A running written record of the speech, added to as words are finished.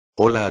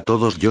Hola a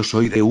todos, yo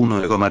soy de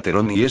uno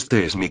Egomaterón y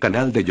este es mi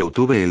canal de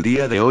YouTube. El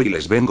día de hoy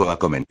les vengo a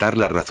comentar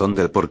la razón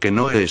del por qué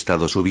no he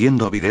estado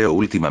subiendo video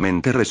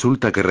últimamente.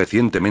 Resulta que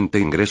recientemente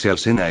ingresé al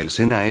SENA. El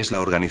SENA es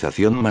la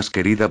organización más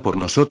querida por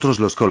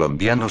nosotros los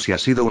colombianos y ha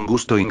sido un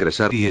gusto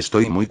ingresar y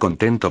estoy muy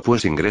contento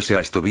pues ingresé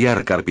a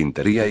estudiar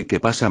carpintería. Y que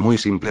pasa muy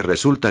simple,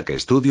 resulta que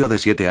estudio de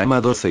 7 a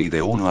 12 y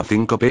de 1 a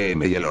 5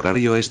 pm y el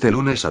horario es de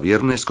lunes a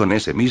viernes con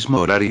ese mismo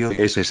horario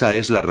y esa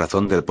es la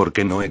razón del por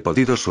qué no he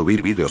podido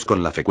subir vídeos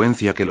con la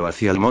frecuencia que lo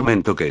hacia el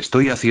momento que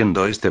estoy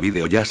haciendo este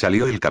vídeo ya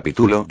salió el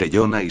capítulo de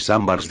Jonah y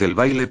Sambars del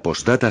baile.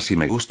 Postdata, si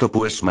me gustó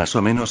pues más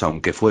o menos,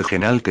 aunque fue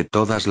genial que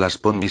todas las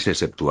ponis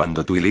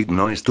exceptuando Twilight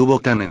no estuvo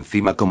tan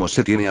encima como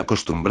se tiene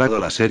acostumbrado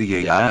la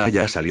serie. Y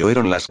ya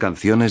salieron las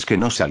canciones que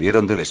no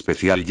salieron del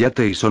especial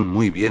Yate y son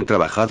muy bien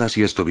trabajadas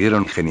y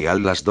estuvieron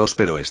genial las dos,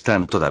 pero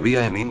están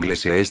todavía en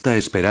inglés y está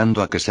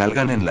esperando a que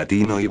salgan en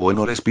latino. Y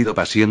bueno, les pido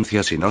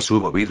paciencia si no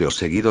subo vídeos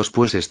seguidos,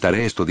 pues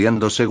estaré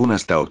estudiando según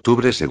hasta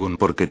octubre según,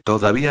 porque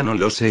todavía no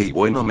lo sé. Y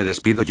bueno, me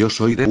despido, yo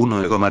soy de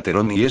uno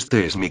Egomaterón y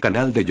este es mi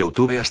canal de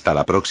YouTube. Hasta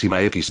la próxima,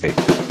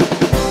 XD.